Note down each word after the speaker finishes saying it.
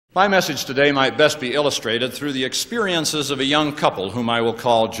My message today might best be illustrated through the experiences of a young couple whom I will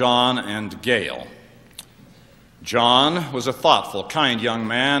call John and Gayle. John was a thoughtful, kind young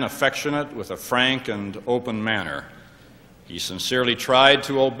man, affectionate, with a frank and open manner. He sincerely tried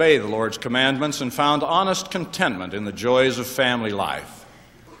to obey the Lord's commandments and found honest contentment in the joys of family life.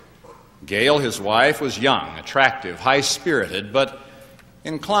 Gayle, his wife, was young, attractive, high-spirited, but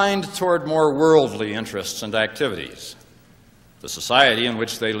inclined toward more worldly interests and activities. The society in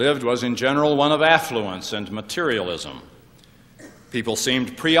which they lived was in general one of affluence and materialism. People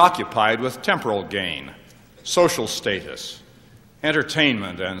seemed preoccupied with temporal gain, social status,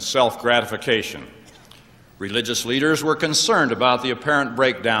 entertainment, and self-gratification. Religious leaders were concerned about the apparent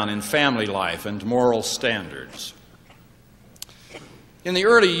breakdown in family life and moral standards. In the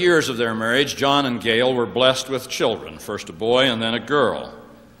early years of their marriage, John and Gayle were blessed with children, first a boy and then a girl.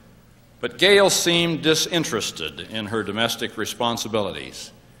 But Gayle seemed disinterested in her domestic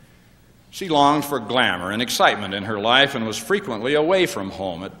responsibilities. She longed for glamour and excitement in her life and was frequently away from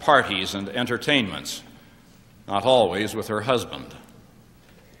home at parties and entertainments, not always with her husband.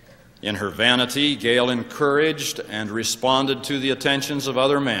 In her vanity, Gayle encouraged and responded to the attentions of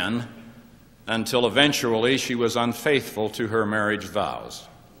other men until eventually she was unfaithful to her marriage vows.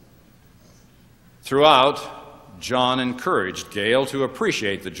 Throughout, John encouraged Gayle to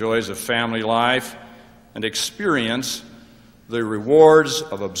appreciate the joys of family life and experience the rewards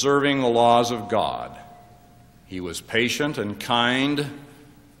of observing the laws of God. He was patient and kind,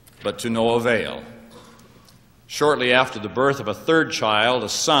 but to no avail. Shortly after the birth of a third child, a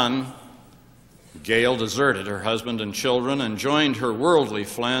son, Gayle deserted her husband and children and joined her worldly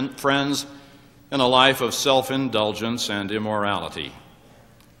friends in a life of self-indulgence and immorality.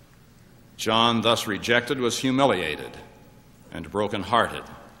 John, thus rejected, was humiliated and broken-hearted.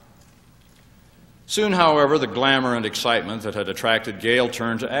 Soon, however, the glamour and excitement that had attracted Gayle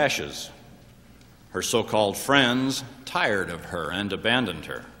turned to ashes. Her so-called friends tired of her and abandoned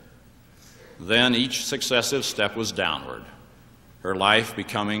her. Then each successive step was downward, her life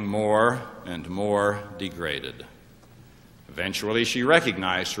becoming more and more degraded. Eventually, she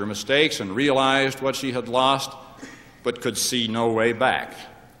recognized her mistakes and realized what she had lost, but could see no way back.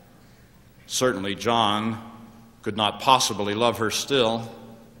 Certainly, John could not possibly love her still.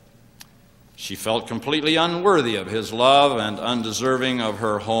 She felt completely unworthy of his love and undeserving of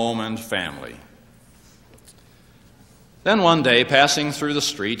her home and family. Then one day, passing through the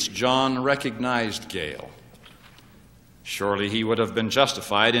streets, John recognized Gayle. Surely he would have been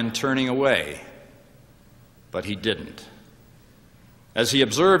justified in turning away, but he didn't. As he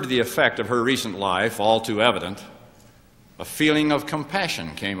observed the effect of her recent life, all too evident, a feeling of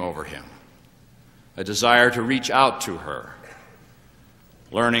compassion came over him, a desire to reach out to her.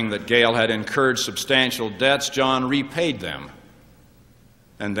 Learning that Gayle had incurred substantial debts, John repaid them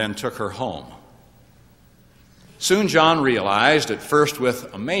and then took her home. Soon John realized, at first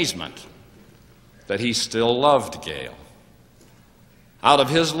with amazement, that he still loved Gayle. Out of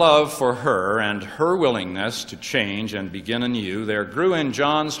his love for her and her willingness to change and begin anew, there grew in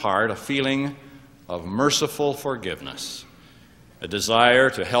John's heart a feeling of merciful forgiveness, a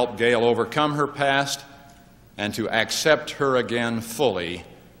desire to help Gayle overcome her past and to accept her again fully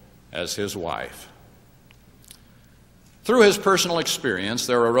as his wife. Through his personal experience,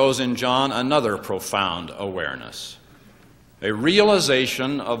 there arose in John another profound awareness, a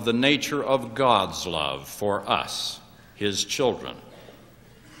realization of the nature of God's love for us, his children.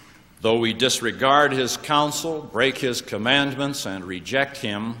 Though we disregard his counsel, break his commandments, and reject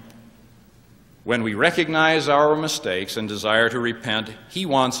him, when we recognize our mistakes and desire to repent, he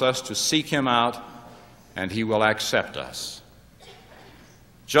wants us to seek him out, and he will accept us.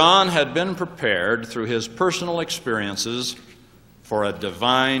 John had been prepared through his personal experiences for a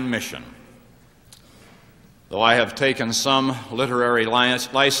divine mission. Though I have taken some literary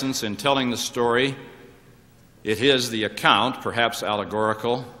license in telling the story, it is the account, perhaps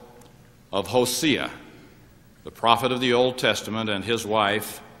allegorical, of Hosea, the prophet of the Old Testament, and his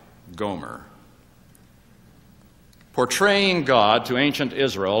wife, Gomer. Portraying God to ancient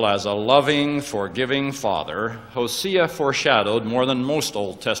Israel as a loving, forgiving father, Hosea foreshadowed more than most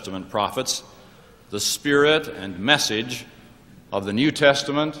Old Testament prophets the spirit and message of the New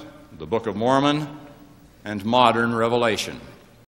Testament, the Book of Mormon, and modern Revelation.